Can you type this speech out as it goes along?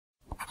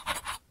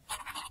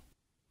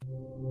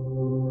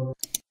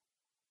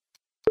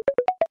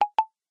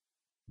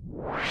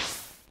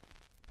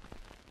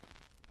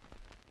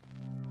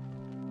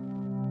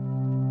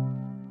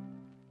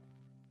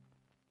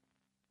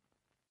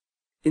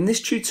In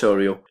this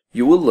tutorial,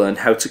 you will learn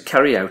how to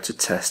carry out a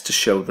test to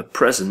show the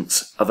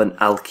presence of an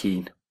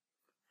alkene.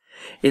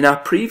 In our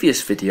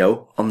previous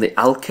video on the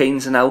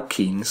alkanes and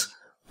alkenes,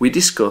 we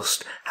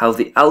discussed how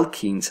the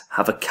alkenes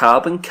have a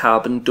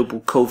carbon-carbon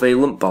double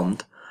covalent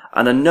bond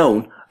and are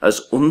known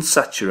as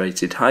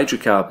unsaturated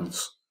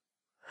hydrocarbons.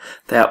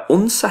 They are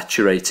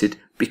unsaturated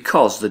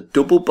because the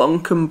double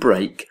bond can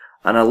break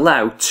and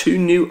allow two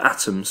new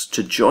atoms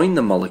to join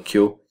the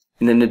molecule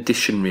in an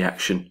addition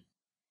reaction.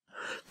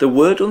 The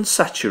word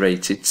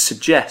unsaturated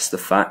suggests the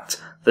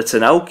fact that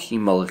an alkene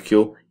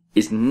molecule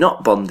is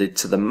not bonded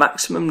to the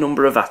maximum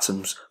number of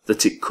atoms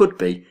that it could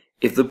be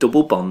if the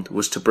double bond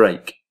was to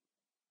break.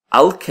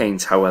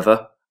 Alkanes,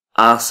 however,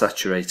 are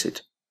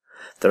saturated.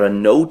 There are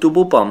no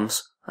double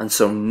bonds, and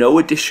so no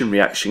addition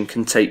reaction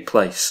can take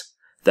place.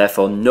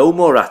 Therefore, no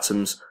more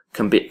atoms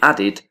can be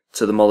added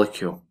to the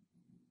molecule.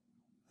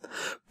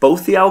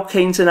 Both the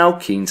alkanes and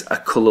alkenes are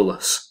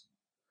colourless.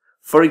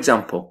 For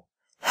example,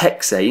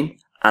 hexane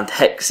and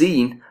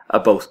hexene are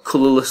both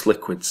colourless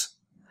liquids.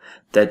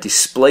 Their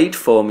displayed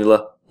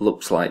formula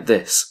looks like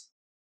this.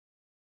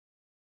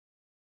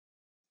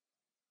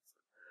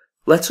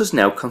 Let us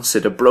now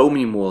consider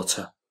bromine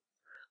water.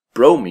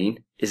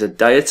 Bromine is a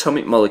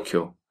diatomic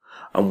molecule,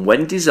 and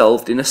when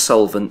dissolved in a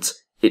solvent,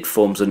 it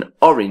forms an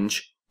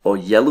orange or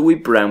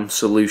yellowy-brown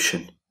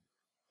solution.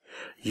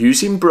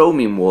 Using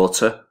bromine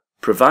water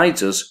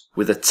provides us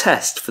with a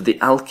test for the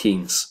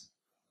alkenes.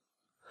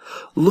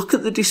 Look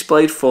at the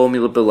displayed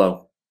formula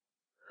below.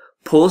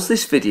 Pause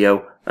this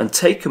video and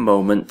take a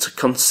moment to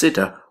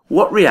consider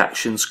what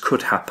reactions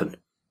could happen.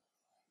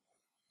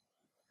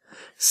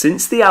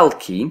 Since the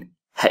alkene,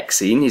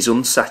 hexene, is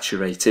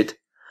unsaturated,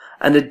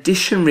 an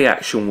addition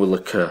reaction will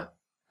occur.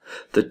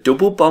 The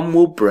double bond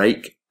will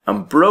break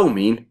and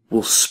bromine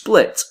will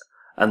split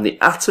and the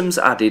atoms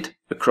added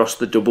across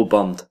the double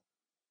bond.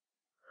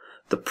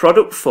 The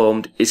product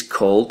formed is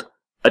called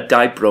a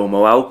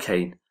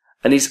dibromoalkane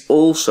and is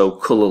also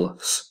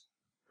colourless.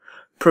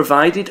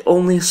 Provided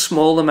only a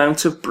small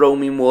amount of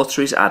bromine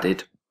water is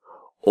added,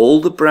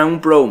 all the brown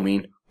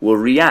bromine will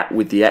react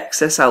with the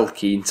excess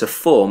alkene to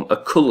form a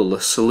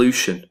colourless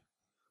solution.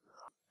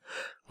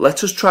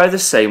 Let us try the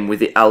same with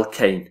the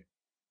alkane.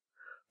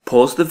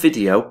 Pause the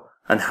video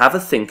and have a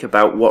think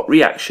about what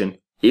reaction,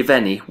 if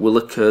any, will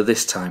occur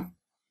this time.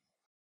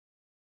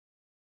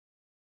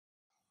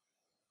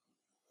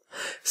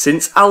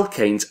 Since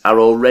alkanes are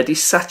already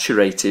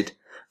saturated,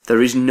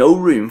 there is no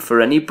room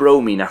for any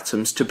bromine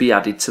atoms to be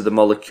added to the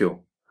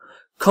molecule.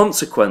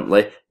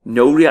 Consequently,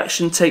 no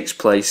reaction takes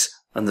place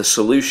and the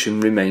solution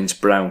remains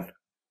brown.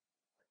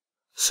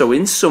 So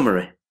in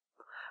summary,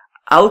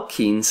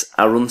 alkenes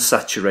are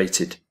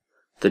unsaturated.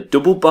 The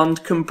double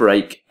bond can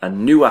break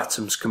and new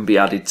atoms can be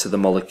added to the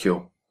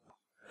molecule.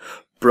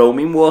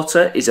 Bromine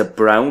water is a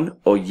brown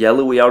or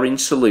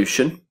yellowy-orange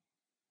solution.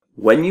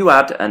 When you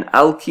add an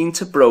alkene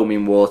to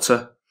bromine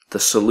water, the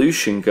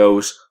solution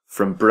goes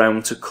from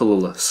brown to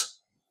colourless.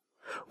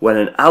 When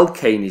an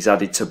alkane is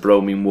added to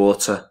bromine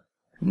water,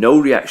 no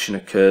reaction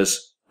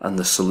occurs and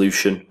the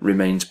solution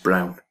remains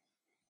brown.